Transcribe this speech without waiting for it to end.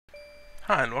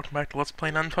Hi, and welcome back to Let's Play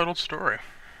an Untitled Story.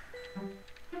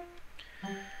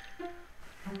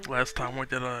 Last time we were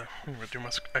doing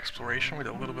exploration, we did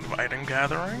a little bit of item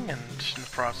gathering, and in the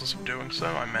process of doing so,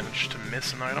 I managed to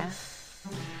miss an item.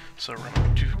 So we're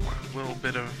gonna do a little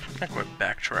bit of, not quite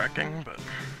backtracking, but...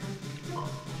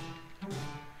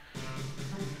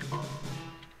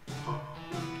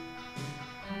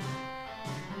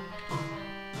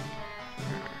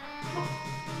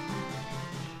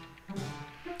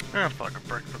 I thought I could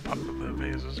break the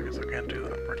vases. I guess I can't do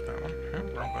that. Break that one.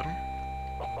 Wrong button.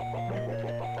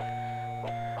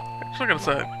 Actually, I gotta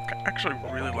say, I actually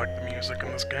really like the music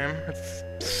in this game. It's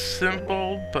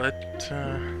simple, but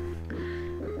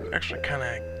actually kind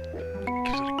of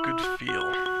gives it a good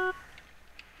feel.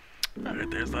 Alright,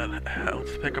 there's that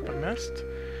health pickup I missed.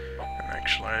 And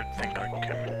actually, I think I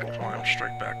can climb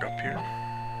straight back up here.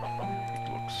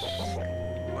 Looks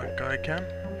like I can.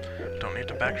 Don't need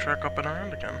to backtrack up and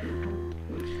around again.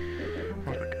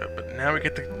 Okay, but now we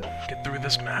get to get through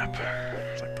this map.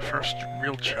 It's like the first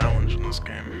real challenge in this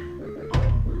game.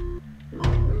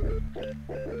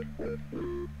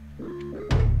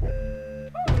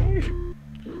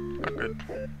 Not good.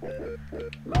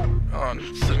 Oh, and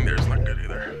sitting there is not good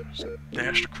either. Just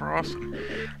dashed across and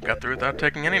got through without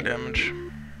taking any damage.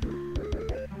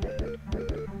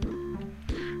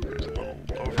 There's a little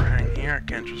overhang here. I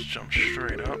can't just jump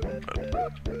straight up, but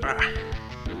Alright,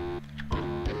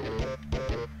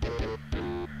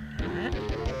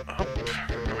 up.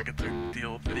 Now we get to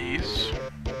deal with these.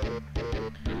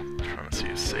 Trying to see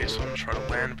a safe zone. Try to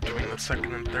land between the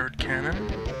second and third cannon.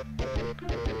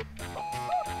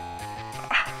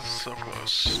 So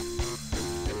close.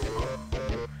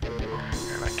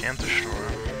 And I can't destroy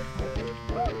him.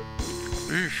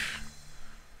 Oof.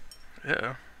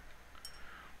 Yeah.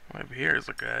 Over here is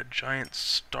like a giant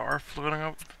star floating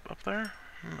up there.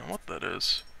 I don't know what that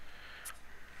is.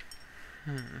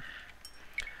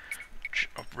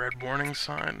 A red warning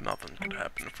sign. Nothing could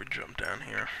happen if we jump down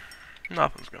here.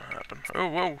 Nothing's gonna happen. Oh,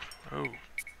 whoa. Oh.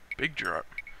 Big drop.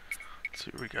 Let's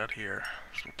see what we got here.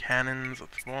 Some cannons, a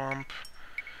thwomp.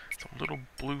 Some little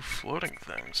blue floating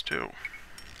things, too.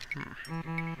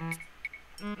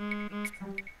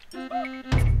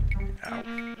 Ow.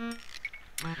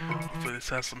 Hopefully this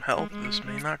has some health. This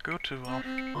may not go too well.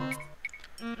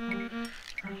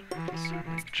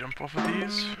 Jump off of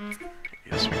these?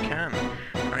 Yes, we can.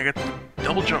 I got the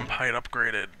double jump height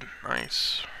upgraded.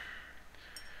 Nice.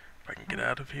 If I can get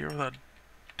out of here without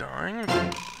dying.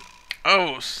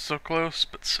 Oh, so close,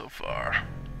 but so far.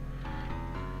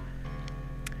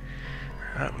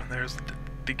 And there's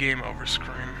the game over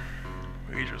screen.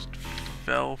 We just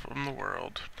fell from the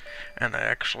world. And I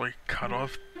actually cut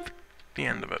off the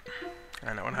end of it.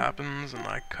 I know what happens, and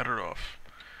I cut it off.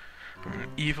 I'm an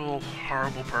evil,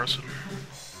 horrible person.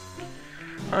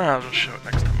 I'll just show it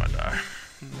next time I die.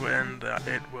 When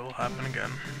it will happen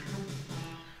again.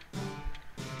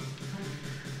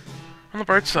 On the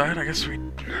bright side, I was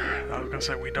gonna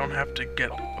say we don't have to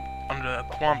get under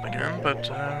that thwomp again,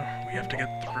 but we have to get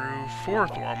through 4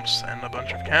 thwomps and a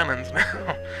bunch of cannons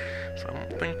now. So I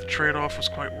don't think the trade-off was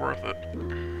quite worth it.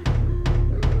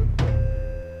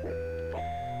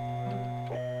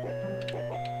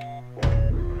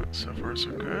 So far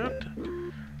so good.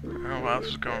 Oh wow, this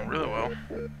is going really well.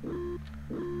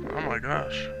 Oh my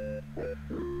gosh.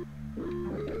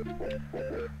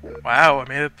 Wow, I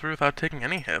made it through without taking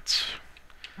any hits.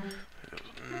 There's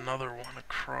another one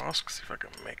across. See if I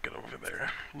can make it over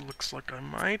there. Looks like I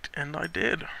might, and I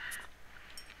did.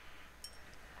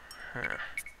 Huh.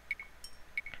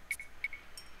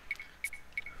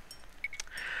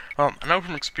 I know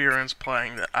from experience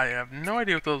playing that I have no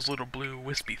idea what those little blue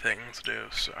wispy things do,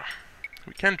 so...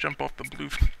 We can jump off the blue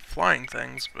flying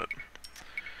things, but...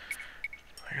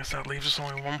 I guess that leaves us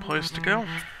only one place to go.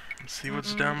 Let's see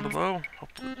what's down below.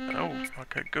 Hopefully... Oh,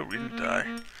 okay, good, we didn't die.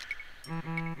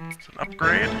 It's an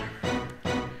upgrade.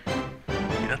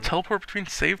 Yeah, teleport between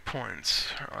save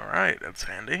points. Alright, that's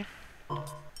handy.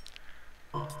 Got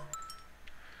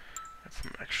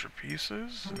some extra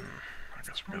pieces, and I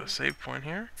guess we got a save point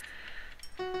here.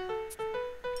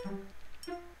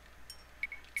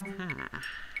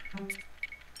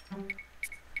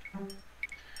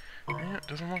 Yeah, it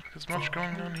doesn't look like there's much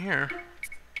going on here.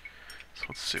 So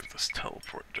let's see what this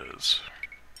teleport does.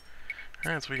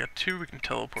 Alright, so we got 2 we can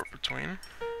teleport between.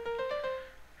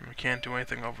 And we can't do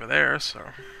anything over there,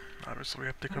 so obviously we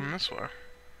have to come this way.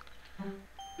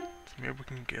 So maybe we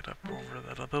can get up over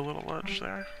that other little ledge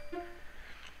there.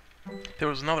 There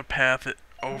was another path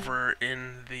over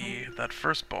in that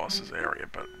first boss's area,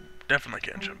 but definitely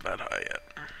can't jump that high yet.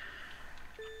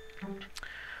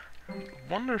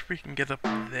 wonder if we can get up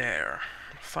there.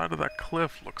 The side of that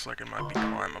cliff looks like it might be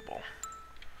climbable.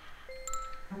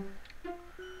 I'm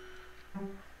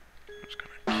just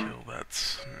gonna kill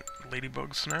that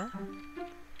ladybug snare.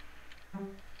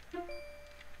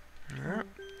 Yeah,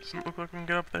 doesn't look like we can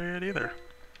get up there yet either.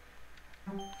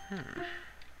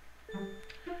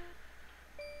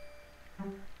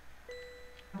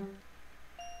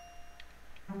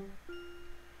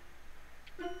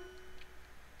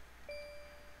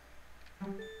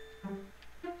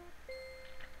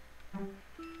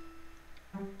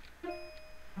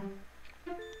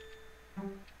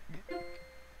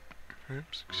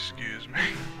 Oops, excuse me.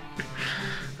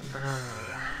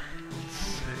 Let's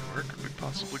see, where could we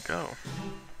possibly go?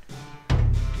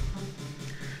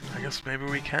 I guess maybe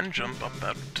we can jump up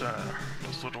that,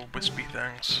 those little wispy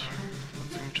things.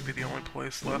 That seems to be the only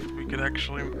place left we could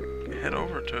actually head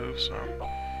over to, so...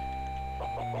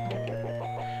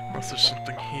 Unless there's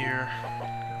something here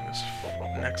in this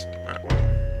next...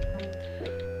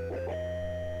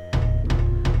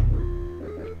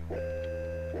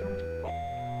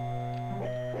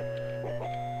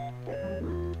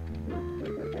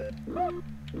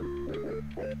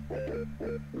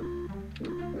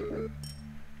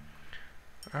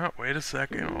 Oh, wait a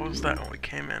second, what was that when we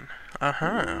came in?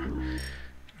 Uh-huh.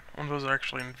 One of those are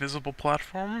actually invisible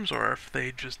platforms, or if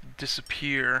they just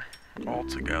disappear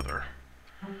altogether.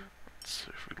 Let's see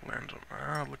if we land on...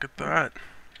 Ah, look at that.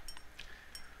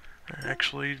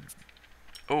 Actually...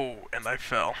 Oh, and I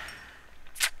fell.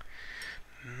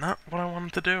 Not what I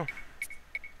wanted to do.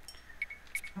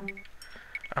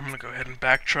 I'm gonna go ahead and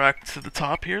backtrack to the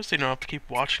top here, so you don't have to keep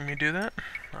watching me do that.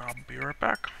 I'll be right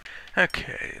back.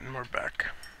 Okay, and we're back.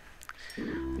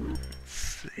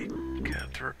 Let's see,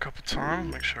 get through a couple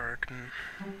times, make sure I can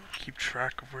keep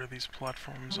track of where these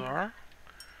platforms are.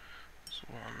 There's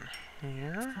one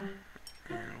here,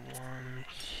 and one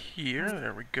here,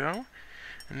 there we go,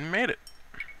 and made it.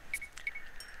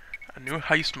 A new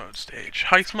heist mode stage.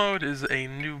 Heist mode is a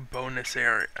new bonus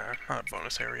area, not a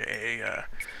bonus area, a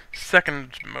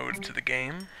second mode to the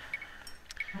game.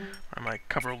 I might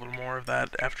cover a little more of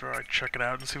that after I check it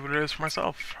out and see what it is for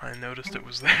myself. I noticed it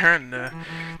was there, and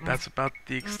that's about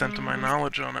the extent of my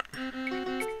knowledge on it.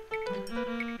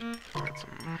 Got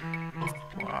some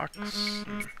blocks,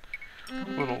 and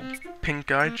a little pink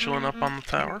guy chilling up on the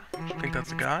tower. I think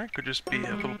that's a guy. Could just be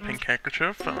a little pink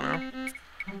handkerchief, I don't know.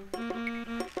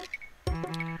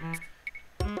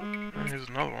 And here's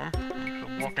another one.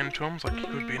 He'll walk into him, it's like he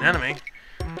could be an enemy.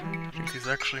 I think these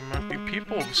actually might be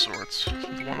people of sorts.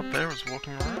 The one up there is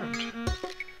walking around.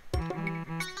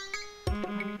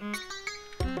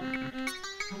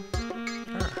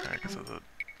 I guess that's a...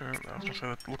 I was gonna say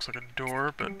that looks like a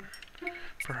door, but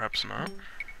perhaps not.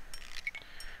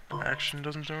 Action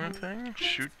doesn't do anything.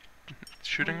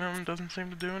 Shooting them doesn't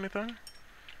seem to do anything.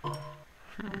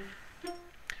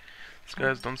 These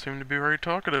guys don't seem to be very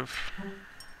talkative.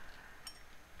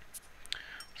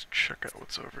 Let's check out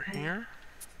what's over here.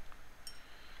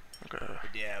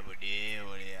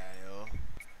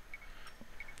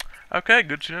 Okay,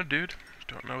 good to know, dude.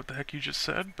 Don't know what the heck you just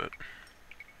said, but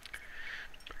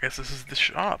I guess this is the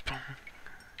shop.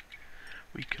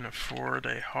 We can afford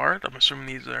a heart. I'm assuming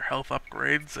these are health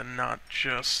upgrades and not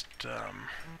just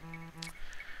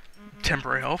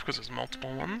temporary health, because there's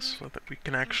multiple ones, so that we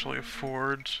can actually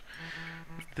afford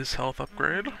this health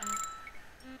upgrade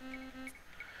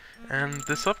and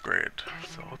this upgrade.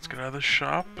 So let's get out of the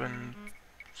shop and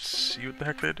see what the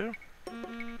heck they do.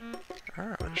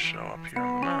 Ah, they show up here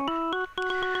on the map.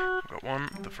 We've got one,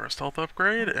 the first health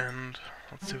upgrade, and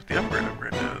let's see what the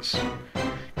upgrade is.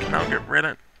 Can now get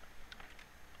red.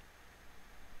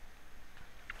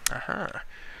 Aha.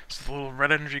 So the little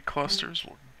red energy clusters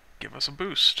will give us a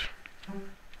boost.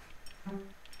 Alright,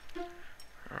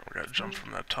 we gotta jump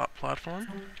from that top platform.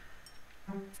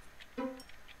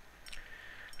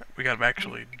 We gotta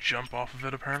actually jump off of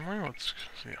it, apparently. Let's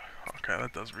see. Okay,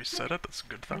 that does reset it. That's a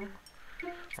good thing.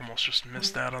 Almost just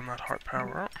missed out on that heart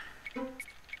power up.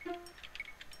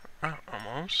 Oh,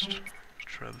 almost.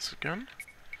 Try this again.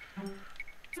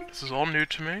 This is all new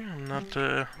to me. I'm not,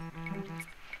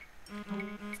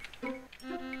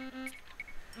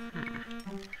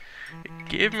 It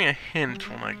gave me a hint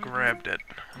when I grabbed it.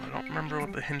 I don't remember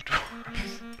what the hint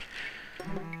was.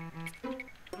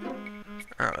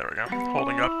 Oh, there we go.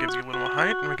 Holding up gives you a little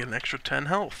height, and we get an extra 10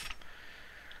 health.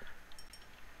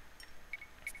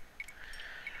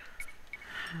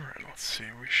 Alright, let's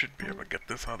see. We should be able to get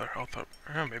this other health up.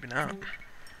 Oh, maybe not.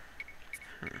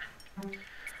 Well,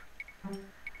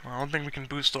 I don't think we can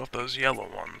boost off those yellow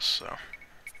ones, so...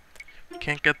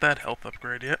 Can't get that health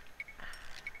upgrade yet.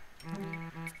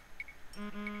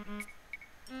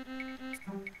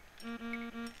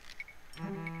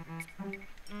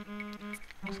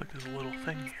 Looks like there's a little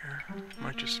thing here.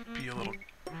 Might just be a little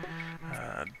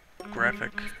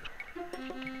graphic.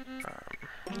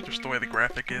 Just the way the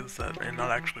graphic is, that may not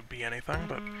actually be anything,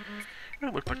 but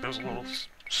it looked like there was a little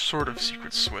sort of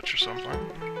secret switch or something.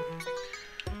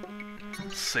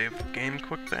 Let's save the game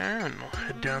quick there, and we'll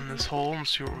head down this hole and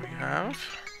see what we have.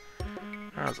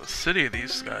 There's a city of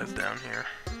these guys down here.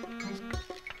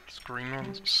 This green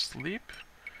one's asleep.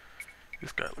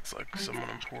 This guy looks like someone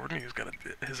important. He's got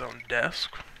his own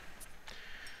desk.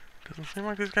 Doesn't seem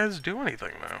like these guys do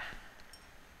anything, though.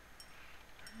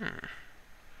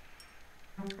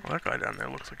 Well, that guy down there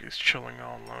looks like he's chilling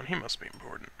all alone. He must be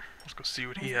important. Let's go see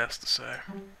what he has to say.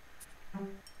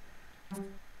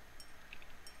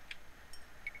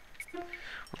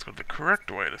 Let's go the correct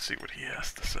way to see what he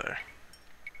has to say.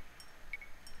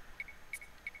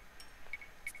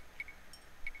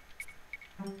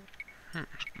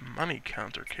 Money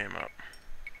counter came up.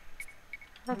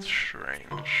 That's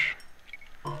strange.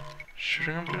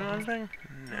 Shouldn't have done anything?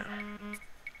 No.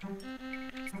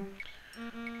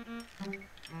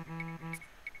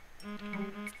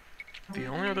 The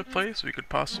only other place we could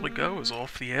possibly go is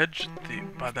off the edge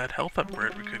by that health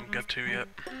upgrade we couldn't get to yet.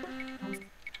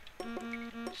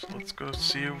 So let's go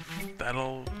see if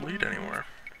that'll lead anywhere.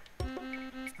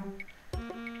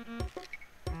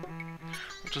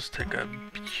 We'll just take a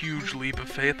huge leap of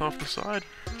faith off the side,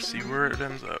 see where it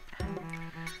ends up.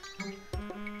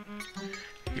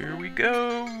 Here we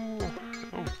go!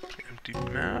 Oh, empty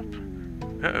map.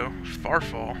 Uh-oh,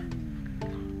 Farfall.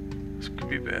 This could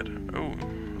be bad. Oh,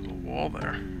 there's a wall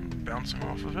there. Bouncing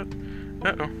off of it.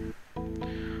 Uh-oh.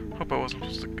 Hope I wasn't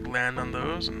supposed to land on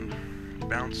those and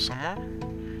bounce somewhere.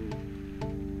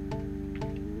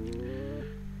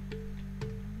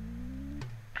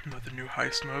 Another new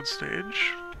heist mode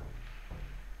stage.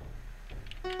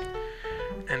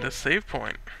 And a save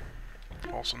point.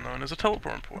 Also known as a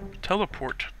teleport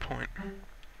point.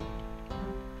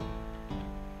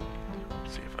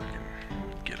 Let's see if I can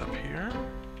get up here.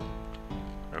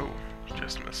 Oh,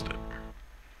 just missed it.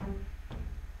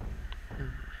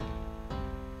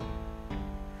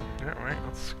 Yeah, right,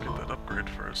 let's get that upgrade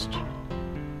first.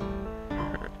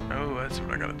 Oh, that's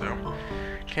what I gotta do.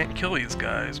 Can't kill these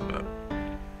guys, but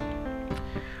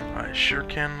I sure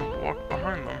can walk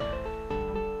behind them.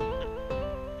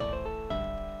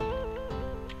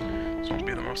 This won't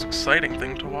be the most exciting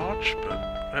thing to watch, but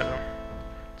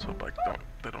let's hope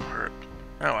they don't hurt.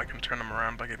 Oh, I can turn them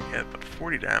around by getting hit, but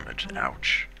 40 damage.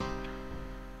 Ouch.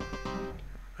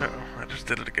 Uh-oh, I just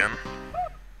did it again.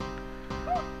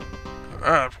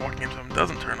 If walking into them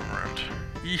doesn't turn them around.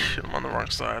 Eesh, I'm on the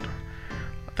wrong side.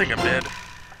 I think I'm dead.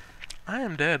 I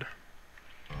am dead.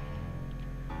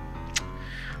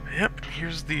 Yep,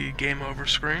 here's the game over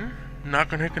screen. Not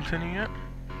gonna hit continue yet.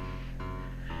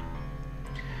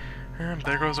 And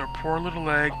there goes our poor little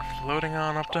egg floating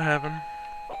on up to heaven.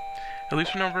 At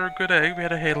least we know we're a good egg. We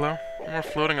had a halo. And we're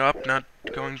floating up, not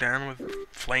going down with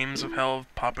flames of hell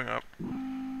popping up.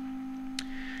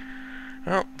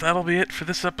 Well, that'll be it for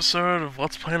this episode of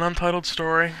Let's Play an Untitled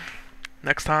Story.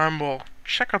 Next time we'll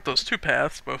check out those two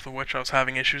paths, both of which I was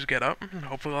having issues get up, and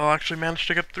hopefully I'll actually manage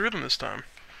to get through them this time.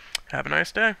 Have a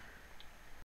nice day.